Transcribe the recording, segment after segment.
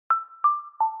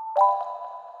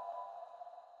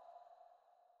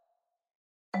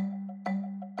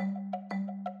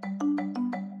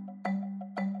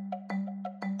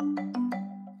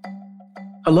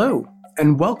Hello,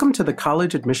 and welcome to the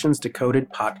College Admissions Decoded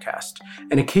podcast,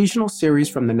 an occasional series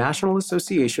from the National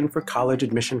Association for College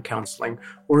Admission Counseling,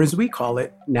 or as we call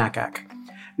it, NACAC.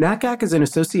 NACAC is an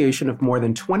association of more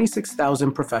than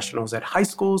 26,000 professionals at high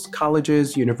schools,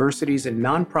 colleges, universities, and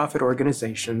nonprofit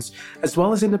organizations, as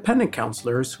well as independent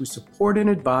counselors who support and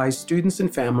advise students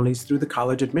and families through the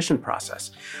college admission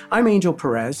process. I'm Angel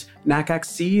Perez, NACAC's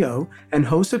CEO and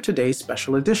host of today's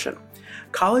special edition.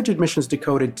 College Admissions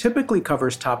Decoded typically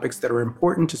covers topics that are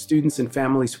important to students and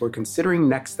families who are considering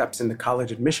next steps in the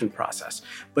college admission process.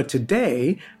 But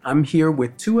today, I'm here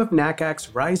with two of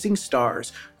NACAC's rising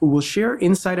stars who will share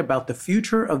insight about the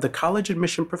future of the college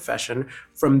admission profession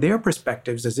from their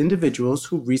perspectives as individuals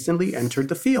who recently entered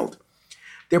the field.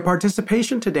 Their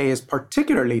participation today is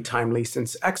particularly timely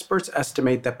since experts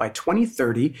estimate that by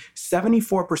 2030,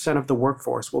 74% of the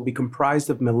workforce will be comprised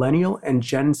of millennial and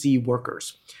Gen Z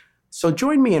workers. So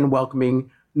join me in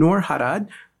welcoming Noor Harad,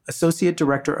 Associate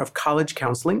Director of College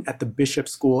Counseling at the Bishop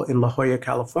School in La Jolla,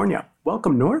 California.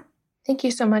 Welcome, Noor. Thank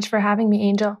you so much for having me,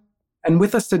 Angel. And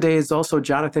with us today is also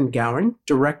Jonathan Gowan,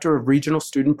 Director of Regional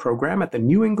Student Program at the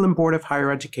New England Board of Higher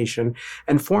Education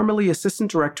and formerly Assistant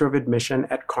Director of Admission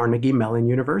at Carnegie Mellon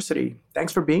University.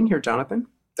 Thanks for being here, Jonathan.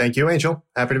 Thank you, Angel.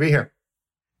 Happy to be here.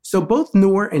 So both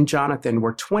Noor and Jonathan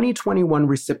were 2021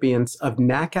 recipients of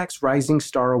NACAC's Rising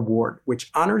Star Award, which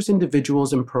honors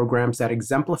individuals and programs that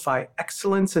exemplify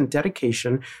excellence and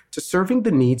dedication to serving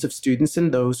the needs of students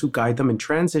and those who guide them in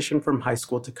transition from high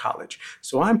school to college.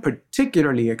 So I'm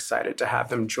particularly excited to have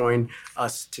them join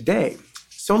us today.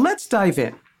 So let's dive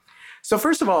in. So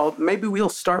first of all, maybe we'll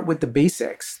start with the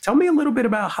basics. Tell me a little bit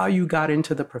about how you got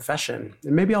into the profession.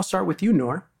 And maybe I'll start with you,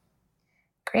 Noor.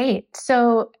 Great.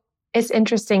 So it's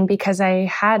interesting because I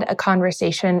had a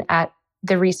conversation at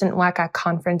the recent WACAC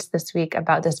conference this week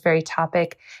about this very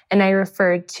topic, and I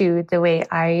referred to the way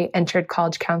I entered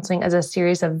college counseling as a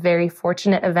series of very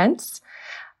fortunate events.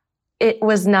 It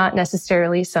was not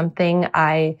necessarily something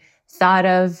I thought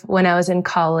of when I was in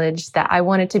college that I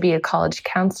wanted to be a college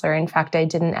counselor. In fact, I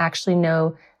didn't actually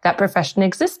know that profession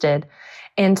existed.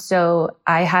 And so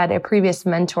I had a previous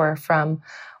mentor from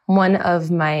one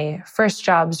of my first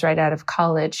jobs right out of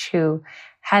college who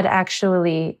had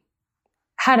actually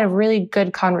had a really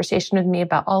good conversation with me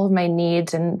about all of my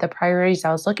needs and the priorities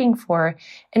I was looking for.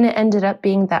 And it ended up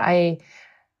being that I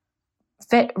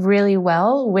fit really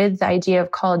well with the idea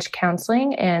of college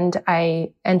counseling. And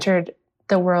I entered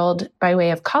the world by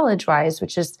way of CollegeWise,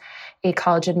 which is a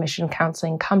college admission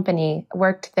counseling company.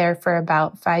 Worked there for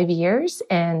about 5 years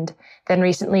and then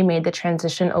recently made the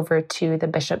transition over to the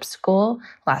Bishop School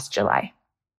last July.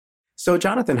 So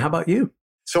Jonathan, how about you?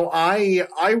 So I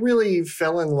really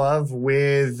fell in love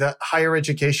with higher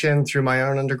education through my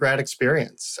own undergrad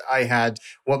experience. I had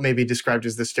what may be described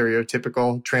as the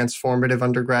stereotypical transformative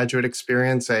undergraduate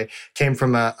experience. I came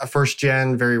from a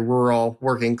first-gen, very rural,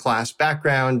 working-class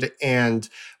background, and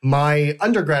my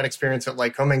undergrad experience at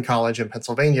Lycoming College in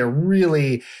Pennsylvania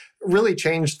really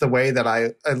changed the way that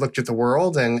I looked at the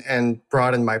world and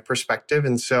broadened my perspective.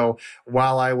 And so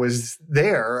while I was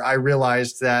there, I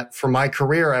realized that for my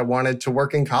career, I wanted to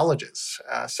work in colleges.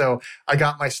 So I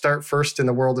got my start first in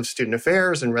the world of student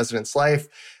affairs and residence life.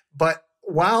 But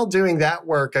while doing that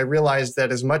work, I realized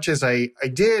that as much as I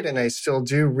did, and I still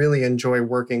do really enjoy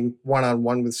working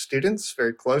one-on-one with students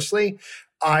very closely,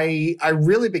 I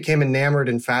really became enamored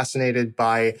and fascinated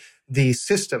by the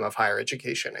system of higher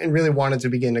education and really wanted to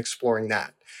begin exploring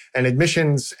that. And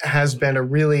admissions has been a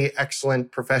really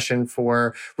excellent profession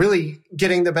for really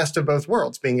getting the best of both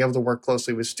worlds, being able to work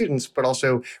closely with students, but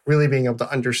also really being able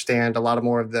to understand a lot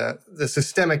more of the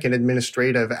systemic and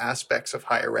administrative aspects of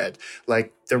higher ed,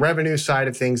 like the revenue side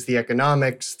of things, the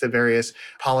economics, the various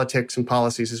politics and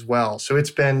policies as well. So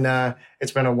it's been a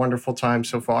wonderful time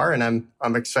so far, and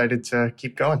I'm excited to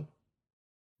keep going.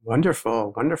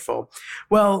 Wonderful, wonderful.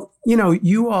 Well,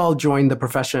 you all joined the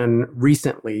profession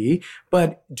recently,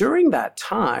 but during that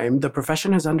time, the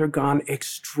profession has undergone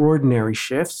extraordinary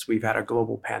shifts. We've had a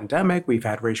global pandemic. We've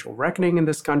had racial reckoning in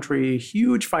this country,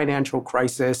 huge financial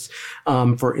crisis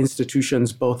for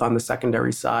institutions, both on the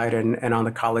secondary side and on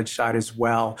the college side as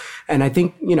well. And I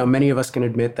think, many of us can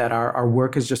admit that our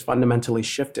work has just fundamentally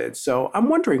shifted. So I'm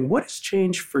wondering, what has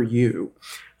changed for you?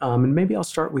 And maybe I'll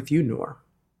start with you, Noor.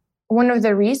 One of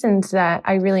the reasons that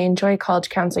I really enjoy college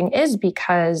counseling is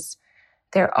because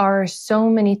there are so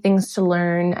many things to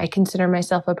learn. I consider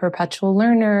myself a perpetual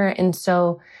learner. And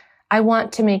so I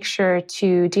want to make sure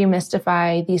to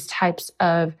demystify these types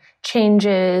of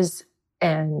changes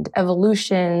and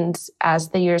evolutions as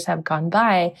the years have gone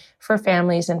by for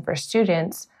families and for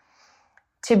students.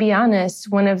 To be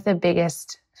honest, one of the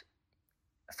biggest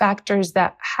factors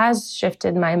that has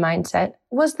shifted my mindset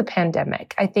was the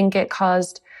pandemic. I think it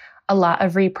caused a lot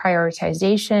of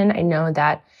reprioritization. I know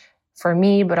that for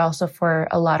me, but also for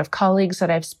a lot of colleagues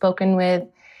that I've spoken with.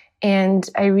 And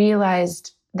I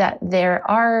realized that there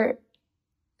are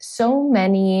so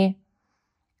many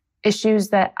issues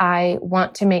that I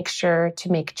want to make sure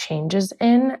to make changes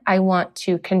in. I want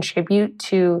to contribute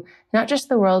to not just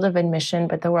the world of admission,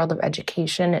 but the world of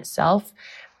education itself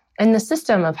and the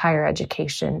system of higher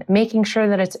education, making sure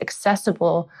that it's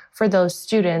accessible for those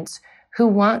students who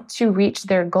want to reach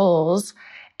their goals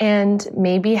and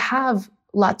maybe have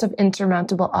lots of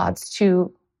insurmountable odds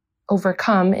to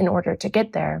overcome in order to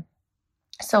get there.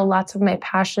 So lots of my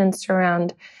passions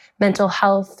surround mental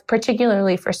health,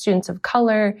 particularly for students of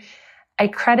color. I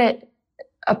credit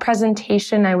a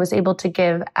presentation I was able to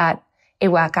give at a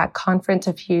WACAC conference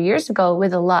a few years ago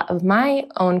with a lot of my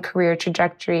own career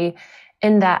trajectory,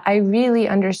 in that I really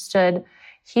understood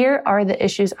here are the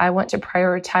issues I want to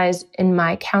prioritize in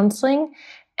my counseling,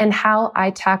 and how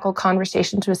I tackle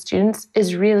conversations with students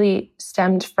is really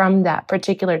stemmed from that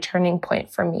particular turning point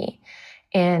for me.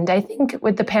 And I think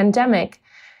with the pandemic,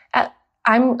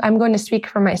 I'm going to speak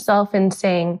for myself in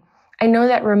saying, I know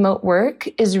that remote work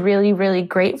is really, really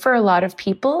great for a lot of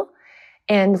people.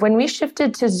 And when we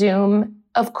shifted to Zoom,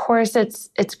 of course,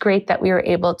 it's great that we were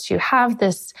able to have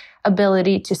this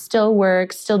ability to still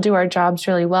work, still do our jobs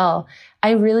really well.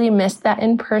 I really missed that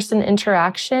in-person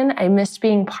interaction. I missed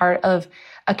being part of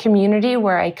a community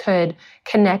where I could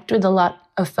connect with a lot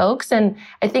of folks. And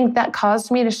I think that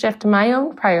caused me to shift my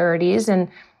own priorities, and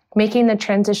making the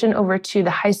transition over to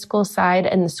the high school side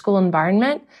and the school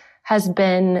environment has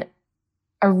been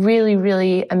a really,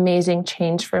 really amazing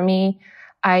change for me.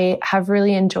 I have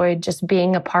really enjoyed just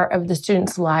being a part of the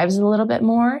students' lives a little bit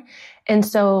more. And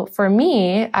so for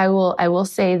me, I will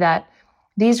say that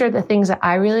these are the things that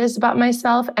I realized about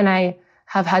myself. And I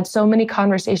have had so many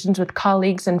conversations with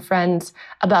colleagues and friends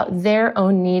about their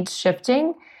own needs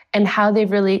shifting and how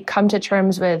they've really come to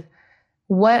terms with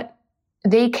what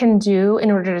they can do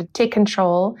in order to take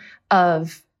control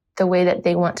of the way that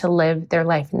they want to live their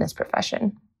life in this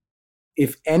profession.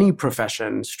 If any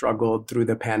profession struggled through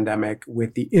the pandemic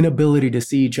with the inability to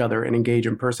see each other and engage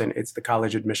in person, it's the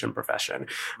college admission profession.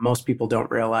 Most people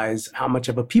don't realize how much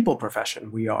of a people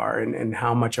profession we are, and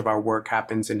how much of our work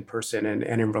happens in person and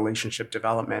in relationship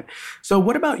development. So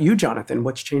what about you, Jonathan?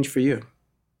 What's changed for you?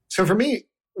 So for me,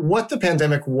 what the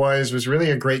pandemic was really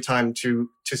a great time to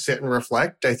sit and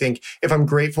reflect. I think if I'm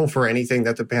grateful for anything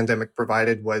that the pandemic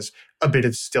provided was a bit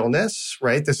of stillness,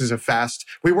 right?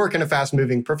 We work in a fast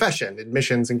moving profession.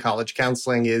 Admissions and college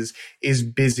counseling is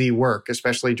busy work,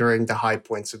 especially during the high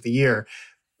points of the year.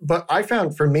 But I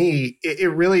found for me,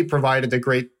 it really provided a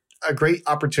great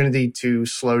opportunity to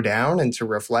slow down and to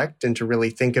reflect and to really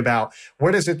think about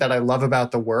what is it that I love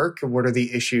about the work? What are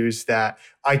the issues that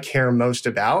I care most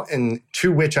about and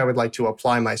to which I would like to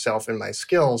apply myself and my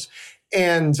skills?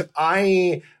 And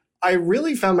I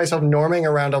really found myself norming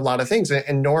around a lot of things.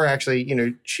 And Nora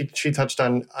actually, she touched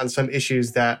on some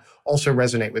issues that also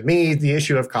resonate with me, the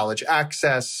issue of college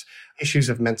access, issues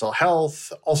of mental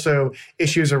health, also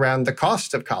issues around the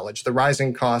cost of college, the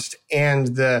rising cost,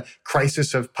 and the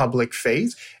crisis of public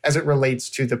faith as it relates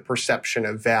to the perception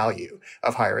of value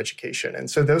of higher education. And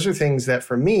so those are things that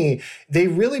for me, they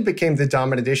really became the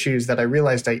dominant issues that I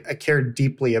realized I cared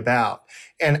deeply about.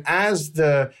 And as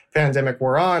the pandemic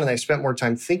wore on and I spent more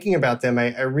time thinking about them,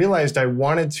 I realized I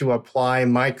wanted to apply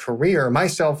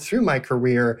myself through my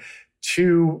career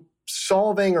to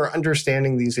solving or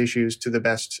understanding these issues to the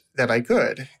best that I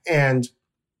could. And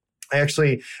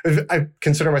I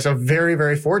consider myself very,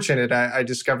 very fortunate. I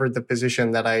discovered the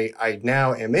position that I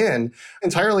now am in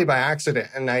entirely by accident.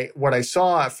 And what I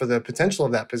saw for the potential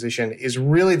of that position is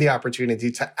really the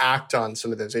opportunity to act on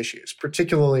some of those issues,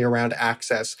 particularly around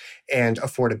access and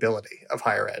affordability of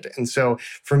higher ed. And so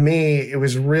for me, it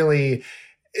was really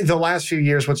the last few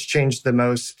years, what's changed the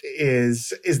most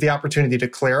is the opportunity to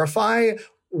clarify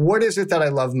what is it that I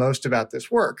love most about this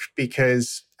work?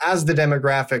 Because as the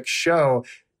demographics show,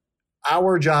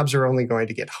 our jobs are only going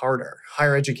to get harder.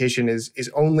 Higher education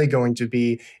is only going to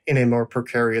be in a more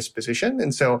precarious position.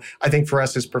 And so I think for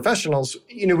us as professionals,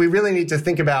 we really need to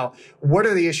think about what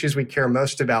are the issues we care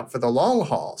most about for the long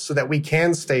haul so that we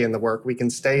can stay in the work, we can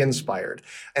stay inspired.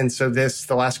 And so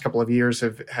the last couple of years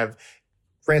have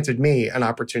granted me an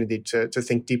opportunity to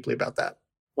think deeply about that.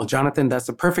 Well, Jonathan, that's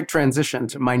a perfect transition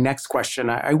to my next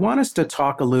question. I want us to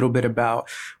talk a little bit about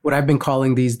what I've been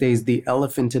calling these days the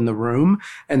elephant in the room,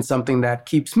 and something that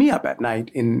keeps me up at night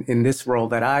in this role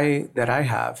that I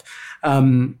have.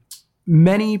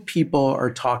 Many people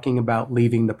are talking about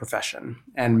leaving the profession,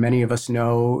 and many of us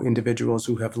know individuals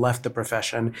who have left the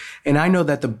profession. And I know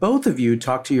that the both of you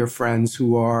talk to your friends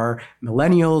who are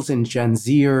millennials and Gen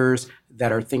Zers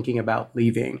that are thinking about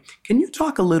leaving. Can you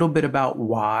talk a little bit about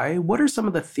why? What are some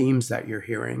of the themes that you're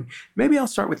hearing? Maybe I'll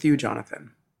start with you,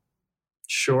 Jonathan.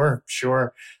 Sure.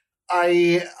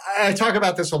 I talk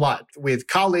about this a lot with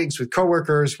colleagues, with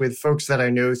coworkers, with folks that I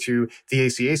know through the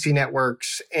ACAC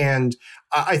networks. And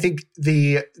I think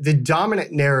the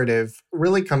dominant narrative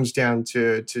really comes down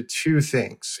to two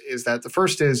things. Is that the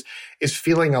first is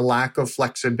feeling a lack of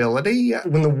flexibility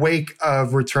in the wake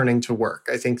of returning to work.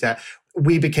 I think that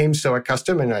we became so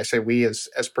accustomed, and I say we as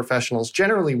professionals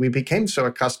generally, we became so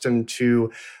accustomed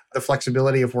to the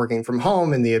flexibility of working from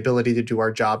home and the ability to do our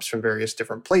jobs from various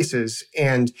different places.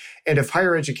 And if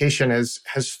higher education has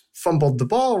fumbled the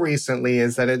ball recently,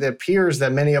 is that it appears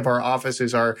that many of our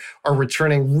offices are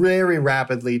returning very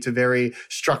rapidly to very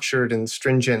structured and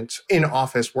stringent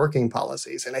in-office working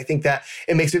policies. And I think that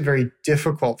it makes it very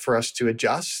difficult for us to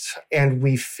adjust. And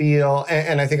we feel,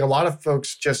 and I think a lot of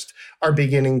folks just are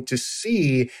beginning to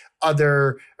see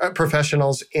other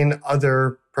professionals in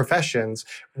other professions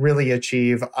really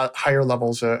achieve higher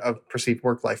levels of perceived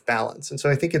work-life balance. And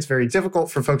so I think it's very difficult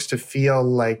for folks to feel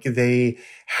like they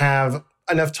have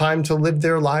enough time to live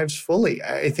their lives fully.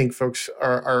 I think folks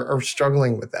are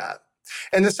struggling with that.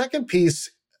 And the second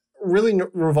piece really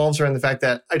revolves around the fact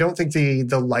that I don't think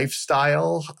the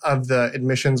lifestyle of the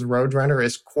admissions roadrunner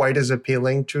is quite as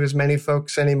appealing to as many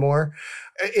folks anymore.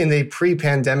 In the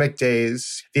pre-pandemic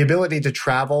days, the ability to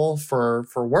travel for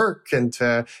work and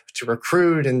to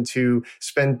recruit and to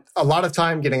spend a lot of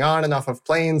time getting on and off of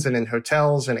planes and in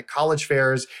hotels and at college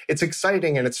fairs, it's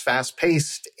exciting and it's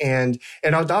fast-paced and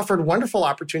it offered wonderful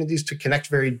opportunities to connect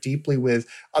very deeply with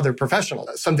other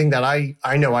professionals, something that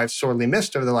I know I've sorely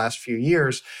missed over the last few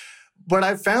years. But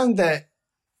I've found that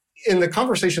in the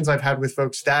conversations I've had with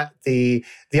folks, that the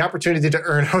opportunity to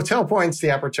earn hotel points,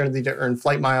 the opportunity to earn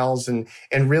flight miles, and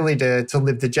really to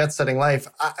live the jet-setting life,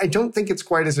 I don't think it's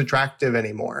quite as attractive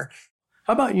anymore.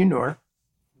 How about you, Noor?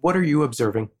 What are you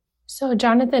observing? So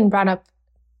Jonathan brought up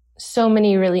so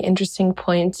many really interesting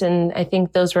points, and I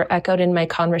think those were echoed in my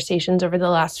conversations over the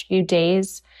last few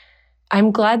days.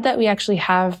 I'm glad that we actually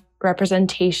have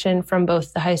representation from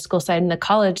both the high school side and the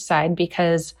college side,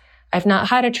 because I've not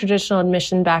had a traditional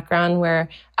admission background where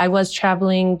I was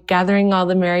traveling, gathering all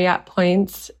the Marriott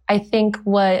points. I think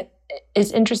what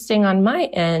is interesting on my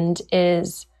end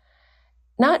is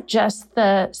not just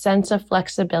the sense of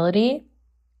flexibility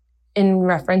in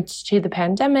reference to the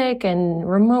pandemic and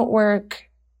remote work.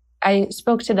 I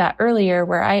spoke to that earlier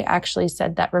where I actually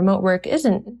said that remote work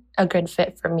isn't a good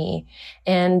fit for me.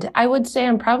 And I would say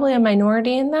I'm probably a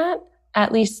minority in that,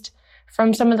 at least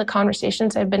from some of the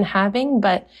conversations I've been having.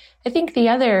 But I think the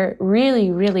other really,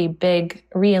 really big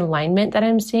realignment that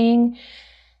I'm seeing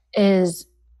is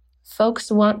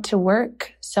folks want to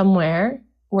work somewhere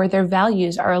where their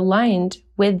values are aligned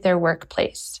with their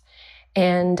workplace.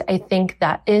 And I think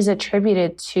that is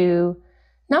attributed to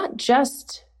not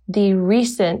just the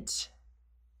recent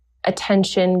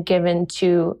attention given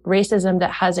to racism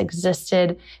that has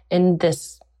existed in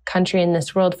this country, in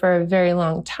this world for a very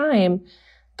long time,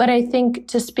 but I think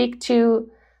to speak to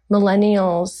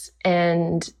millennials,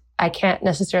 and I can't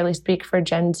necessarily speak for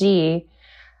Gen Z,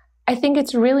 I think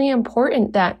it's really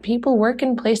important that people work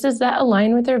in places that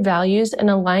align with their values and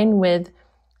align with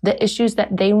the issues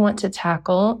that they want to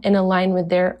tackle and align with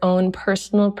their own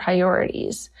personal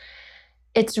priorities.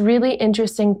 It's really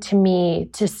interesting to me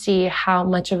to see how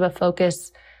much of a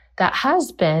focus that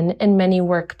has been in many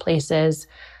workplaces.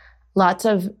 Lots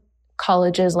of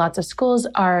colleges, lots of schools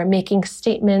are making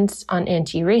statements on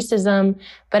anti-racism.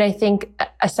 But I think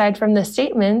aside from the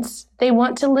statements, they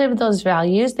want to live those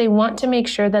values. They want to make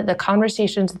sure that the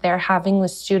conversations they're having with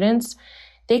students,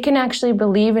 they can actually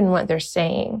believe in what they're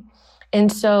saying.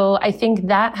 And so I think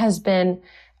that has been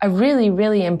a really,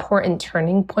 really important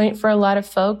turning point for a lot of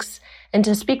folks. And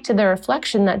to speak to the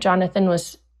reflection that Jonathan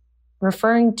was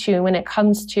referring to when it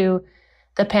comes to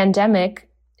the pandemic,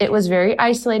 it was very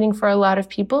isolating for a lot of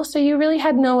people. So you really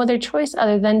had no other choice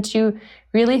other than to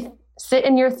really sit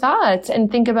in your thoughts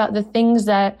and think about the things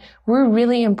that were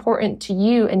really important to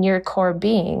you and your core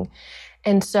being.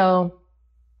 And so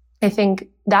I think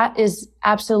that is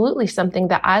absolutely something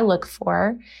that I look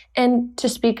for. And to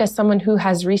speak as someone who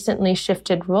has recently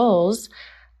shifted roles,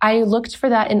 I looked for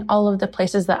that in all of the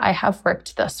places that I have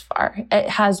worked thus far. It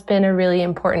has been a really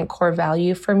important core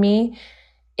value for me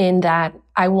in that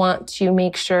I want to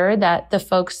make sure that the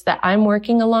folks that I'm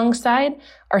working alongside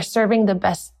are serving the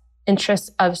best interests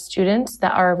of students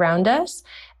that are around us.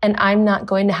 And I'm not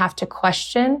going to have to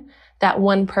question that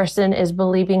one person is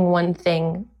believing one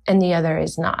thing and the other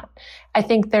is not. I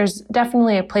think there's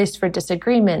definitely a place for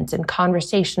disagreement and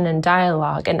conversation and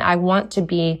dialogue. And I want to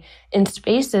be in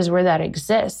spaces where that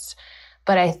exists.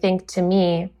 But I think to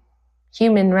me,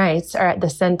 human rights are at the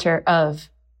center of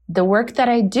the work that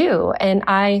I do. And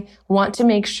I want to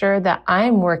make sure that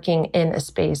I'm working in a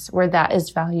space where that is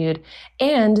valued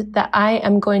and that I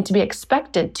am going to be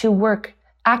expected to work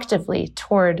actively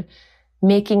toward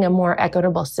making a more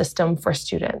equitable system for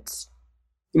students.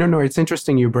 Nora, it's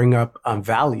interesting you bring up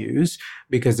values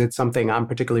because it's something I'm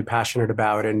particularly passionate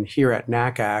about. And here at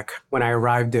NACAC, when I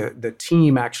arrived, the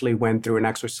team actually went through an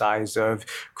exercise of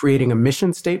creating a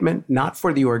mission statement, not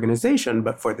for the organization,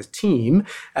 but for the team,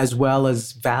 as well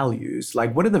as values.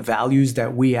 Like, what are the values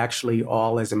that we actually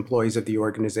all as employees of the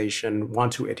organization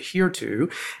want to adhere to?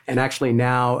 And actually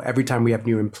now, every time we have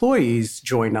new employees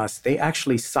join us, they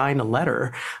actually sign a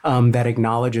letter that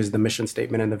acknowledges the mission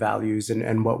statement and the values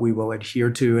and what we will adhere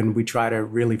to. And we try to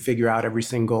really figure out every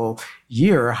single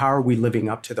year, how are we living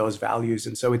up to those values?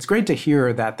 And so it's great to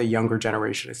hear that the younger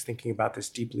generation is thinking about this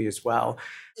deeply as well.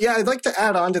 Yeah, I'd like to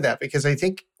add on to that because I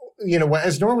think,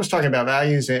 as Nora was talking about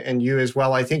values and you as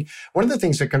well, I think one of the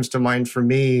things that comes to mind for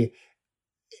me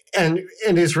and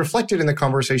is reflected in the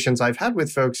conversations I've had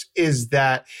with folks is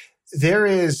that there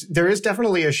is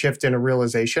definitely a shift in a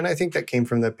realization, I think, that came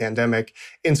from the pandemic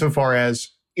insofar as,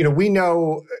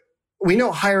 we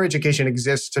know higher education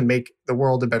exists to make the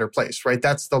world a better place, right?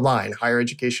 That's the line. Higher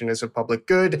education is a public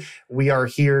good. We are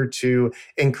here to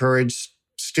encourage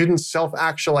students'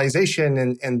 self-actualization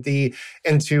and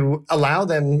to allow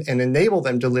them and enable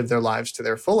them to live their lives to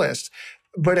their fullest.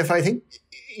 But if I think,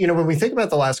 when we think about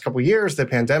the last couple of years, the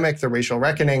pandemic, the racial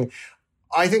reckoning,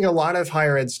 I think a lot of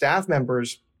higher ed staff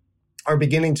members are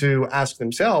beginning to ask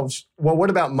themselves, well,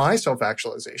 what about my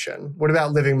self-actualization? What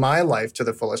about living my life to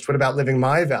the fullest? What about living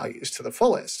my values to the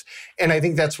fullest? And I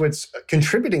think that's what's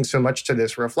contributing so much to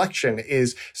this reflection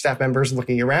is staff members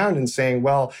looking around and saying,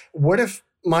 well, what if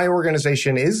my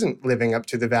organization isn't living up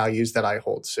to the values that I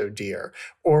hold so dear?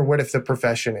 Or what if the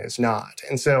profession is not?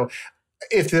 And so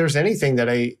if there's anything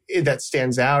that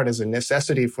stands out as a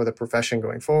necessity for the profession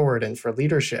going forward and for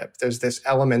leadership, there's this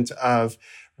element of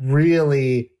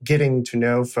really getting to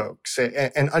know folks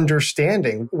and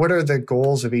understanding what are the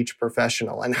goals of each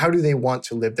professional and how do they want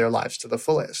to live their lives to the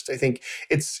fullest. I think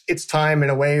it's time in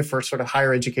a way for sort of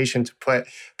higher education to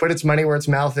put its money where its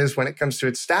mouth is when it comes to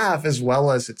its staff as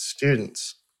well as its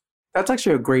students. That's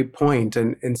actually a great point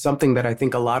and something that I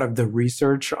think a lot of the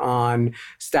research on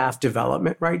staff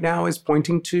development right now is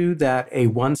pointing to, that a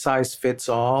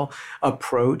one-size-fits-all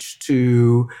approach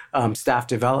to staff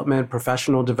development,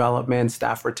 professional development,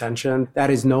 staff retention, that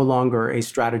is no longer a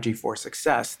strategy for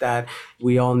success, that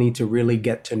we all need to really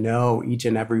get to know each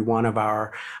and every one of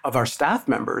our staff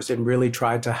members and really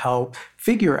try to help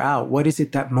figure out what is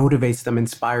it that motivates them,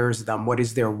 inspires them, what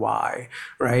is their why,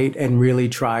 right? And really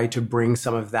try to bring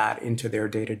some of that into their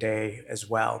day-to-day as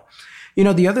well.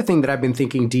 The other thing that I've been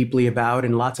thinking deeply about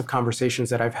in lots of conversations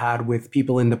that I've had with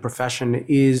people in the profession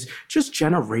is just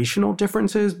generational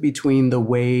differences between the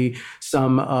way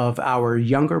some of our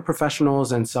younger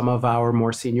professionals and some of our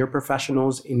more senior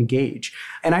professionals engage.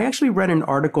 And I actually read an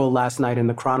article last night in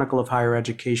the Chronicle of Higher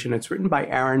Education. It's written by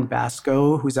Aaron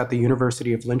Basco, who's at the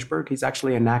University of Lynchburg. He's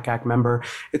actually a NACAC member.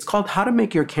 It's called How to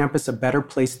Make Your Campus a Better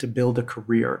Place to Build a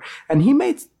Career. And he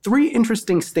made 3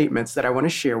 interesting statements that I want to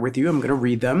share with you. I'm going to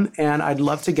read them, and I'd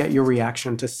love to get your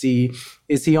reaction to see,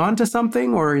 is he on to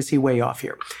something or is he way off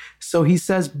here? So he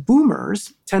says,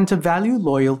 boomers tend to value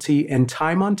loyalty and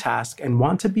time on task and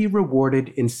want to be rewarded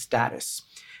in status.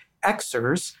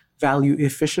 Xers value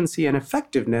efficiency and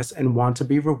effectiveness and want to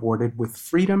be rewarded with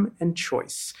freedom and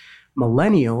choice.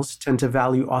 Millennials tend to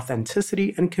value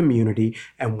authenticity and community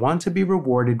and want to be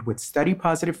rewarded with steady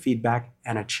positive feedback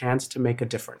and a chance to make a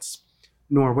difference.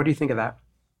 Nora, what do you think of that?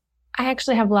 I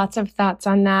actually have lots of thoughts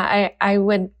on that. I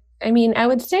would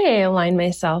say I align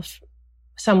myself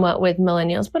somewhat with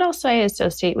millennials, but also I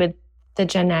associate with the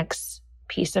Gen X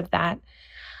piece of that.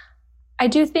 I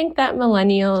do think that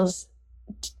millennials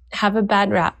have a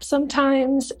bad rap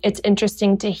sometimes. It's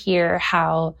interesting to hear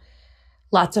how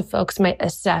lots of folks might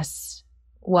assess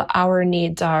what our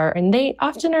needs are, and they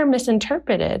often are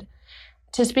misinterpreted.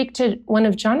 To speak to one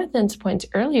of Jonathan's points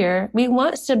earlier, we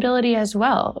want stability as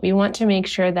well. We want to make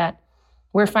sure that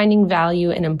we're finding value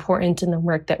and importance in the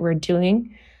work that we're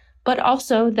doing. but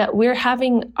also that we're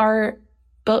having our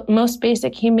most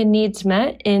basic human needs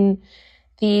met in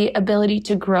the ability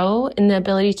to grow, in the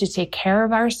ability to take care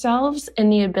of ourselves, in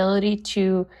the ability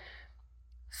to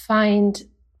find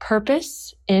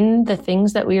purpose in the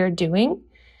things that we are doing.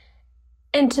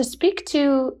 And to speak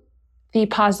to the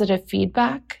positive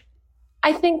feedback,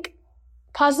 I think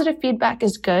positive feedback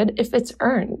is good if it's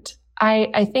earned.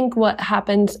 I think what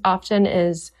happens often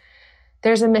is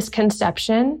there's a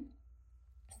misconception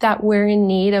that we're in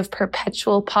need of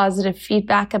perpetual positive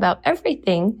feedback about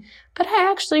everything, but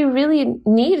I actually really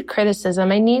need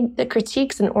criticism. I need the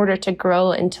critiques in order to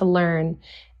grow and to learn.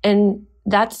 And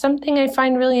that's something I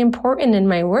find really important in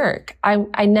my work.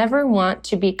 I never want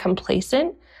to be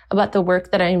complacent about the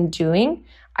work that I'm doing.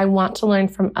 I want to learn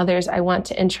from others. I want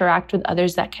to interact with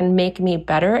others that can make me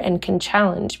better and can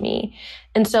challenge me.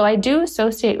 And so I do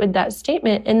associate with that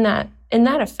statement in that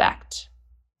effect.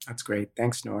 That's great.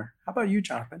 Thanks, Noor. How about you,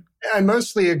 Jonathan? I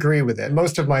mostly agree with it.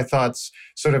 Most of my thoughts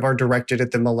sort of are directed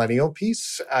at the millennial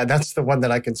piece. That's the one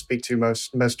that I can speak to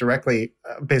most directly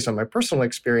based on my personal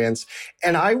experience.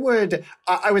 And I would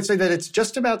say that it's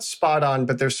just about spot on,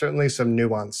 but there's certainly some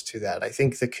nuance to that. I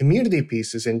think the community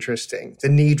piece is interesting, the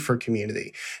need for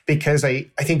community, because I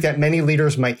think that many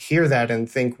leaders might hear that and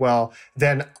think, well,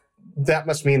 then that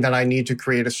must mean that I need to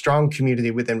create a strong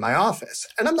community within my office.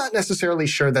 And I'm not necessarily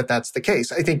sure that that's the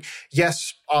case. I think,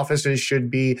 yes, offices should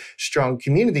be strong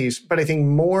communities, but I think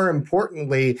more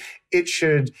importantly, it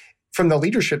should, from the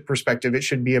leadership perspective, it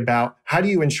should be about how do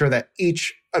you ensure that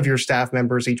each of your staff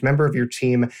members, each member of your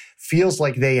team feels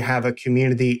like they have a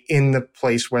community in the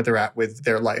place where they're at with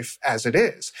their life as it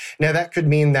is. Now, that could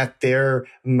mean that their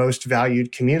most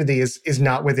valued community is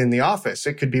not within the office.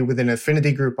 It could be within an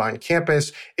affinity group on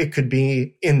campus. It could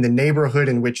be in the neighborhood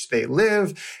in which they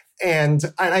live. And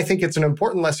I think it's an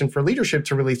important lesson for leadership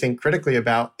to really think critically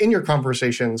about in your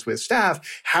conversations with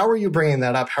staff. How are you bringing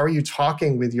that up? How are you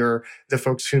talking with the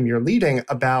folks whom you're leading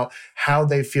about how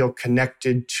they feel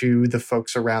connected to the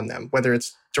folks around them, whether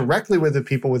it's directly with the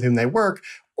people with whom they work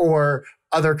or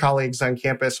other colleagues on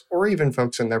campus or even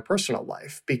folks in their personal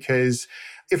life? Because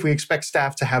if we expect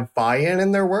staff to have buy-in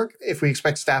in their work, if we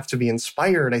expect staff to be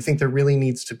inspired, I think there really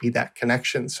needs to be that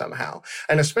connection somehow.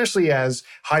 And especially as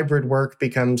hybrid work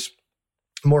becomes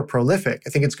more prolific, I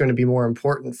think it's going to be more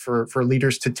important for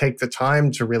leaders to take the time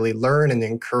to really learn and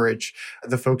encourage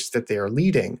the folks that they are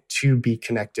leading to be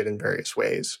connected in various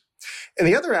ways. And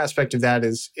the other aspect of that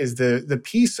is the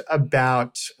piece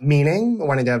about meaning,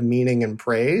 wanting to have meaning and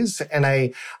praise. And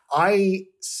I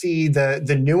see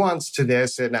the nuance to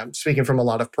this, and I'm speaking from a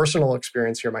lot of personal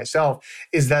experience here myself,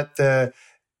 is that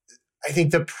I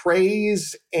think the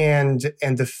praise and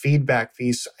the feedback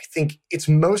piece, I think it's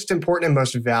most important and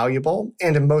most valuable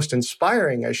and most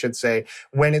inspiring, I should say,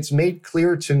 when it's made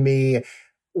clear to me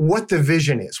what the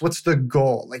vision is, what's the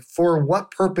goal, like for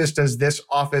what purpose does this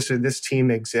office or this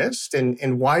team exist,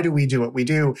 and why do we do what we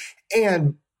do,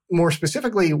 and more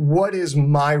specifically, what is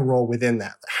my role within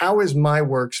that? How is my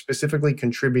work specifically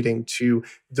contributing to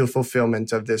the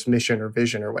fulfillment of this mission or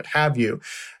vision or what have you?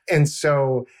 And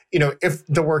so, if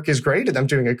the work is great and I'm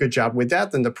doing a good job with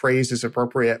that, then the praise is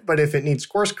appropriate. But if it needs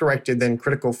course corrected, then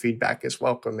critical feedback is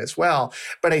welcome as well.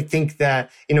 But I think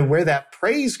that, where that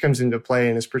praise comes into play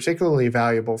and is particularly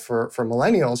valuable for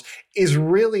millennials is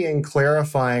really in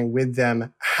clarifying with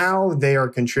them how they are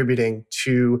contributing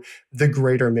to the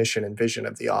greater mission and vision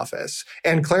of the office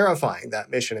and clarifying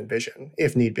that mission and vision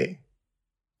if need be.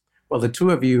 Well, the two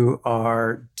of you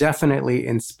are definitely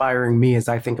inspiring me as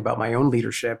I think about my own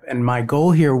leadership. And my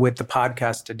goal here with the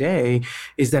podcast today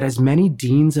is that as many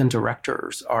deans and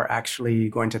directors are actually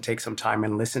going to take some time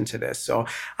and listen to this. So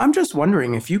I'm just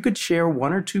wondering if you could share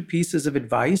one or two pieces of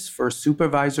advice for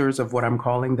supervisors of what I'm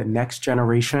calling the next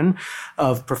generation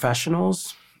of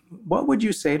professionals. What would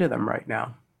you say to them right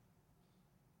now?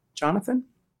 Jonathan?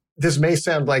 This may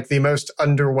sound like the most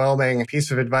underwhelming piece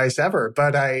of advice ever,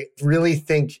 but I really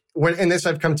think, and this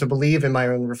I've come to believe in my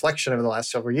own reflection over the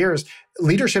last several years,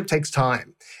 leadership takes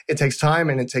time. It takes time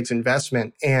and it takes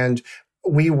investment. And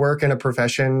we work in a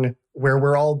profession where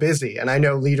we're all busy. And I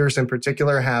know leaders in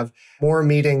particular have more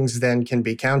meetings than can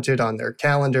be counted on their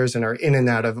calendars and are in and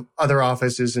out of other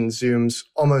offices and Zooms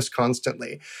almost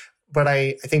constantly. But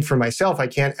I think for myself, I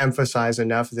can't emphasize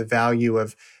enough the value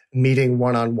of meeting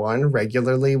one-on-one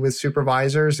regularly with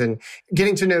supervisors and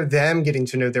getting to know them, getting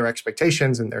to know their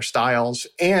expectations and their styles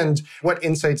and what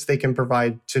insights they can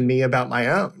provide to me about my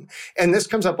own. And this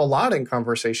comes up a lot in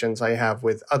conversations I have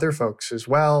with other folks as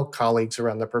well, colleagues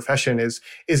around the profession,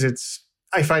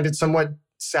 I find it somewhat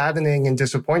saddening and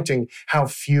disappointing how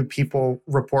few people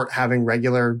report having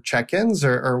regular check-ins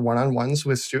or one-on-ones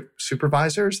with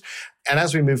supervisors. And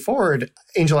as we move forward,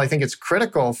 Angel, I think it's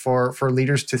critical for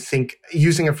leaders to think,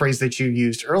 using a phrase that you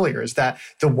used earlier, is that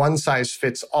the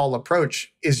one-size-fits-all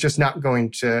approach is not going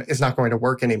to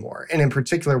work anymore. And in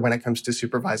particular, when it comes to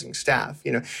supervising staff,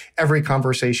 every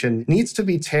conversation needs to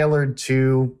be tailored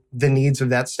to the needs of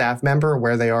that staff member,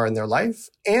 where they are in their life,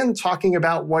 and talking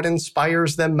about what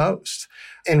inspires them most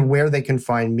and where they can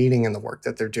find meaning in the work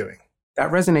that they're doing. That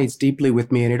resonates deeply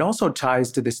with me. And it also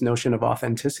ties to this notion of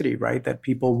authenticity, right? That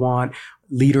people want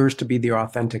leaders to be their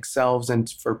authentic selves and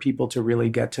for people to really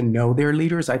get to know their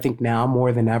leaders. I think now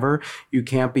more than ever, you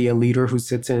can't be a leader who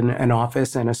sits in an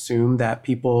office and assume that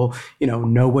people,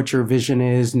 know what your vision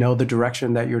is, know the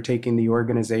direction that you're taking the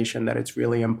organization, that it's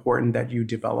really important that you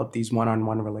develop these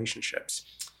one-on-one relationships.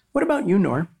 What about you,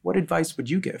 Noor? What advice would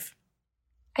you give?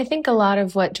 I think a lot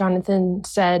of what Jonathan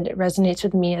said resonates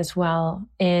with me as well.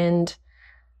 And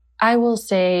I will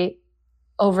say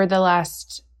over the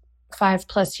last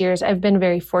 5+ years, I've been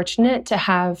very fortunate to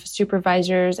have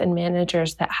supervisors and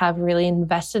managers that have really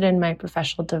invested in my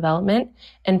professional development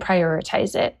and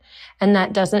prioritize it. And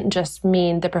that doesn't just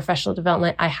mean the professional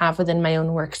development I have within my own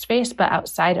workspace, but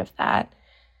outside of that.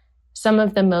 Some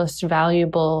of the most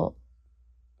valuable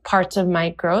parts of my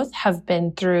growth have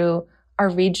been through our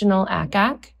regional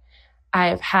ACAC.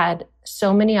 I've had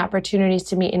so many opportunities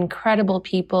to meet incredible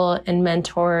people and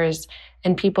mentors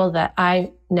and people that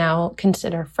I now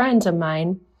consider friends of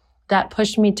mine that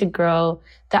push me to grow,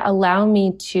 that allow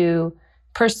me to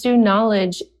pursue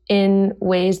knowledge in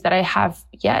ways that I have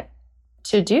yet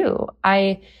to do.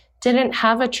 I didn't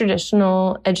have a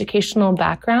traditional educational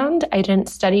background. I didn't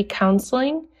study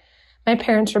counseling. My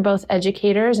parents were both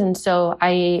educators, and so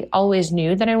I always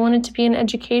knew that I wanted to be in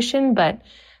education, but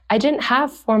I didn't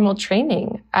have formal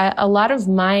training. A lot of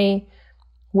my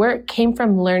work came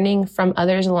from learning from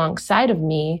others alongside of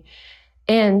me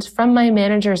and from my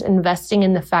managers investing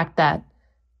in the fact that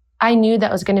I knew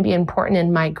that was going to be important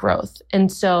in my growth.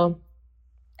 And so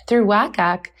through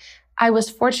WACAC, I was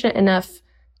fortunate enough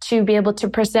to be able to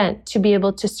present, to be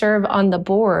able to serve on the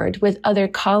board with other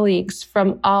colleagues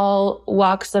from all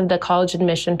walks of the college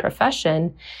admission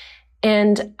profession.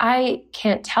 And I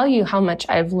can't tell you how much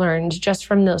I've learned just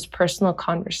from those personal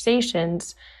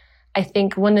conversations. I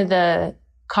think one of the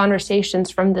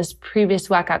conversations from this previous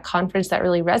WACAC conference that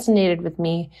really resonated with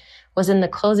me was in the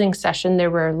closing session. There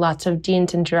were lots of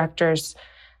deans and directors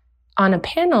on a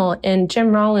panel, and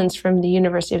Jim Rollins from the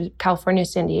University of California,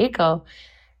 San Diego,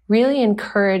 really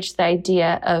encouraged the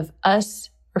idea of us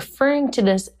referring to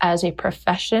this as a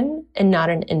profession and not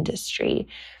an industry.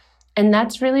 And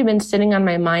that's really been sitting on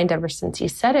my mind ever since he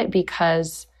said it,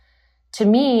 because to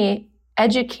me,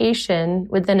 education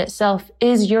within itself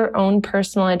is your own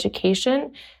personal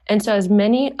education. And so as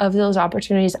many of those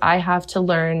opportunities I have to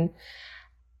learn,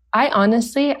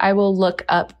 I will look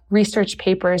up research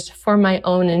papers for my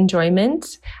own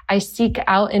enjoyment. I seek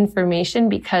out information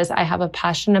because I have a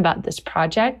passion about this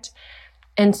project.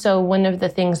 And so one of the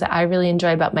things that I really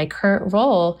enjoy about my current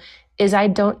role is I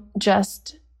don't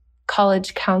just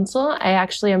college counsel. I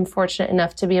actually am fortunate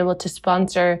enough to be able to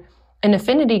sponsor an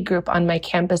affinity group on my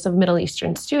campus of Middle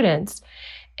Eastern students.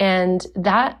 And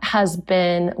that has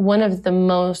been one of the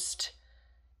most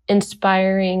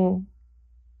inspiring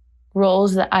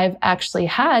roles that I've actually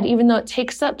had, even though it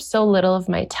takes up so little of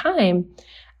my time.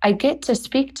 I get to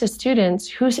speak to students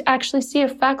who actually see a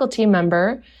faculty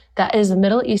member that is a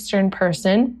Middle Eastern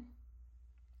person.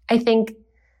 I think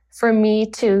for me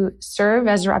to serve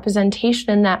as representation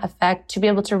in that effect, to be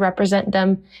able to represent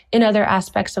them in other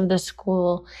aspects of the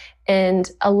school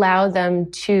and allow them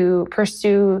to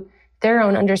pursue their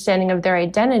own understanding of their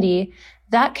identity,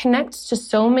 that connects to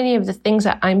so many of the things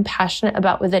that I'm passionate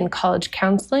about within college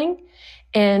counseling.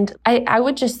 And I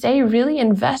would just say, really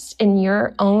invest in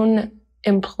your own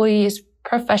employees'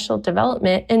 professional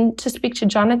development. And to speak to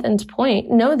Jonathan's point,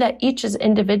 know that each is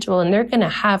individual and they're going to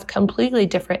have completely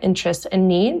different interests and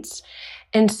needs.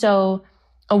 And so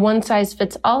a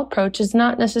one-size-fits-all approach is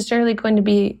not necessarily going to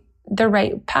be the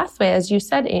right pathway, as you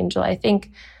said, Angel. I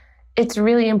think it's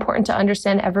really important to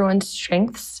understand everyone's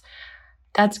strengths.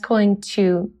 That's going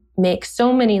to make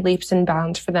so many leaps and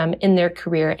bounds for them in their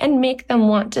career and make them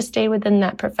want to stay within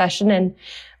that profession and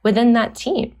within that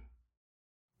team.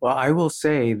 Well, I will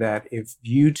say that if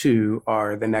you two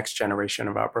are the next generation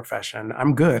of our profession,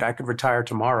 I'm good. I could retire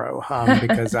tomorrow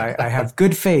because I have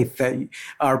good faith that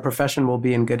our profession will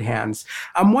be in good hands.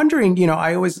 I'm wondering,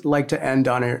 I always like to end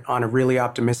on a really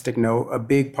optimistic note. A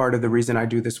big part of the reason I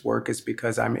do this work is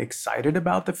because I'm excited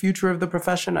about the future of the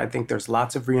profession. I think there's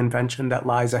lots of reinvention that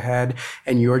lies ahead,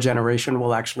 and your generation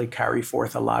will actually carry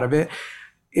forth a lot of it.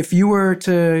 If you were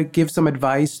to give some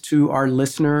advice to our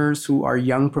listeners who are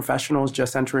young professionals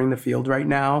just entering the field right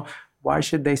now, why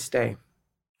should they stay?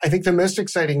 I think the most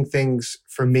exciting things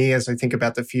for me as I think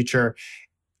about the future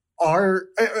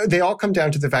they all come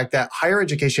down to the fact that higher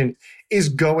education is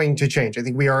going to change. I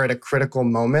think we are at a critical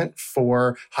moment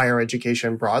for higher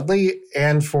education broadly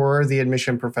and for the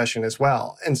admission profession as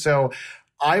well. And so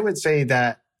I would say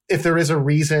that if there is a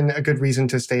good reason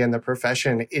to stay in the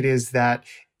profession, it is that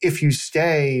if you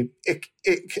stay,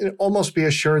 it can almost be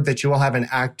assured that you will have an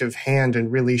active hand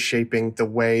in really shaping the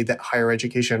way that higher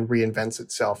education reinvents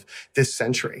itself this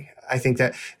century. I think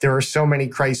that there are so many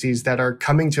crises that are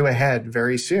coming to a head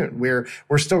very soon. We're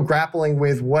still grappling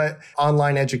with what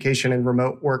online education and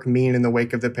remote work mean in the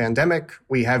wake of the pandemic.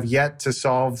 We have yet to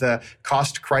solve the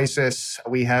cost crisis.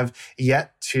 We have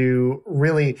yet to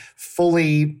really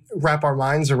fully wrap our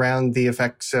minds around the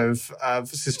effects of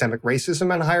systemic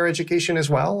racism in higher education as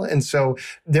well. And so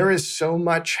there is so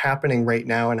much happening right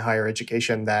now in higher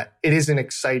education that it is an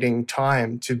exciting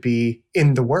time to be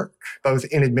in the work, both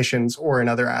in admissions or in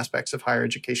other aspects of higher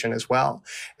education as well.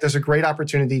 There's a great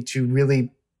opportunity to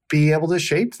really be able to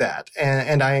shape that.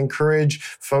 And I encourage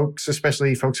folks,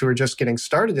 especially folks who are just getting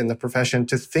started in the profession,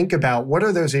 to think about what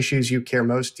are those issues you care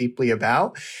most deeply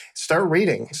about. Start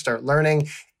reading, start learning,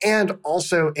 and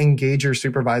also engage your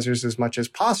supervisors as much as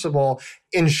possible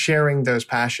in sharing those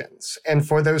passions. And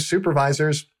for those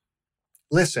supervisors,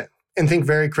 listen and think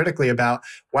very critically about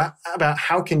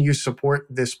how can you support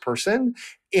this person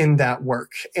in that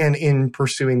work and in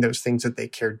pursuing those things that they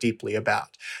care deeply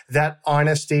about. That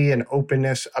honesty and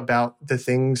openness about the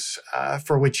things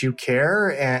for which you care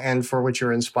and for which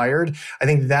you're inspired, I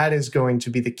think that is going to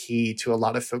be the key to a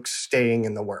lot of folks staying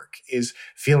in the work, is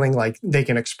feeling like they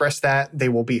can express that, they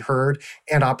will be heard,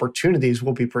 and opportunities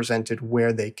will be presented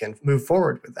where they can move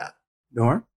forward with that.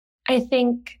 Nora? I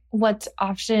think what's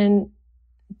often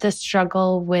the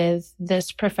struggle with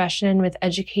this profession, with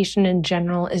education in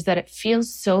general, is that it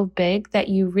feels so big that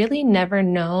you really never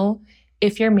know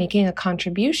if you're making a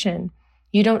contribution.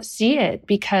 You don't see it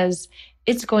because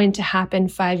it's going to happen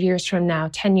 5 years from now,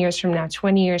 10 years from now,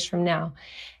 20 years from now.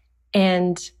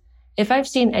 And if I've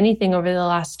seen anything over the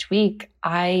last week,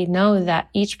 I know that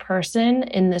each person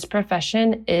in this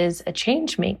profession is a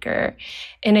change maker.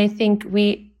 And I think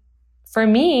for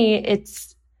me, it's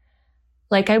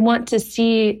like, I want to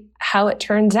see how it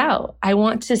turns out. I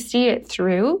want to see it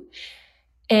through.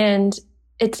 And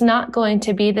it's not going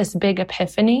to be this big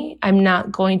epiphany. I'm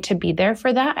not going to be there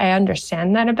for that. I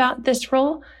understand that about this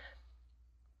role.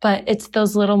 But it's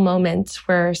those little moments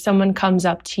where someone comes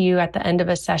up to you at the end of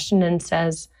a session and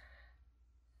says,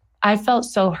 I felt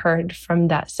so heard from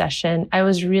that session. I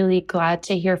was really glad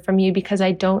to hear from you because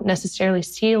I don't necessarily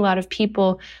see a lot of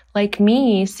people like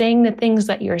me saying the things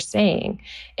that you're saying.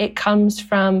 It comes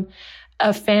from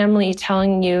a family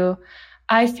telling you,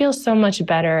 I feel so much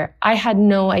better. I had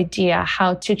no idea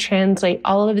how to translate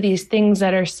all of these things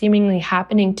that are seemingly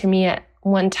happening to me at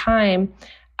one time.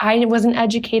 I wasn't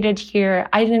educated here.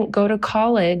 I didn't go to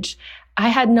college. I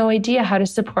had no idea how to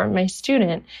support my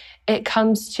student. It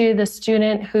comes to the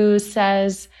student who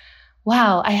says,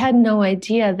 wow, I had no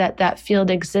idea that that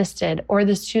field existed. Or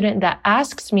the student that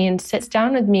asks me and sits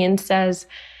down with me and says,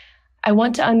 I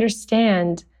want to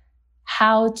understand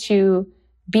how to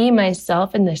be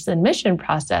myself in this admission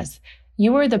process.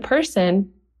 You are the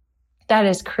person that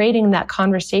is creating that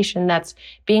conversation, that's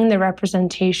being the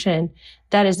representation,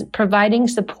 that is providing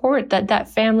support that that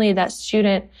family, that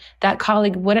student, that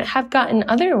colleague wouldn't have gotten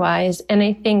otherwise. And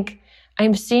I think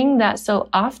I'm seeing that so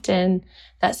often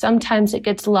that sometimes it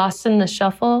gets lost in the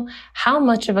shuffle, how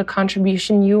much of a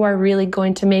contribution you are really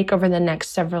going to make over the next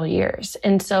several years.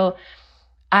 And so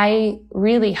I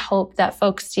really hope that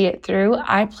folks see it through.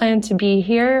 I plan to be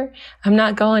here. I'm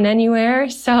not going anywhere.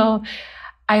 So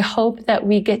I hope that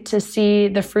we get to see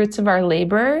the fruits of our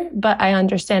labor, but I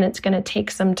understand it's going to take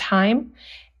some time.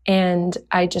 And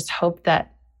I just hope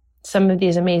that some of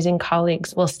these amazing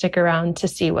colleagues will stick around to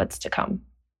see what's to come.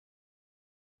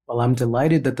 Well, I'm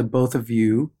delighted that the both of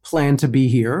you plan to be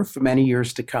here for many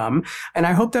years to come. And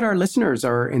I hope that our listeners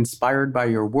are inspired by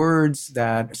your words,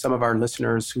 that some of our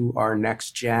listeners who are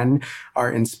next gen are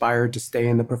inspired to stay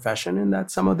in the profession, and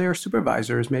that some of their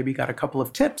supervisors maybe got a couple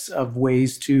of tips of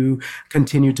ways to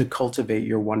continue to cultivate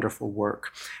your wonderful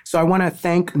work. So I want to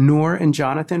thank Noor and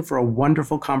Jonathan for a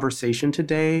wonderful conversation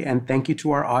today, and thank you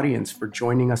to our audience for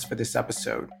joining us for this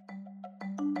episode.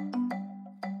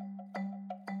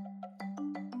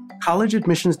 College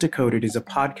Admissions Decoded is a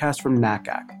podcast from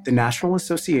NACAC, the National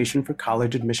Association for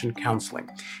College Admission Counseling.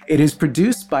 It is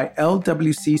produced by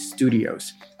LWC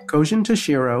Studios. Kojin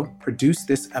Toshiro produced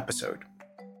this episode.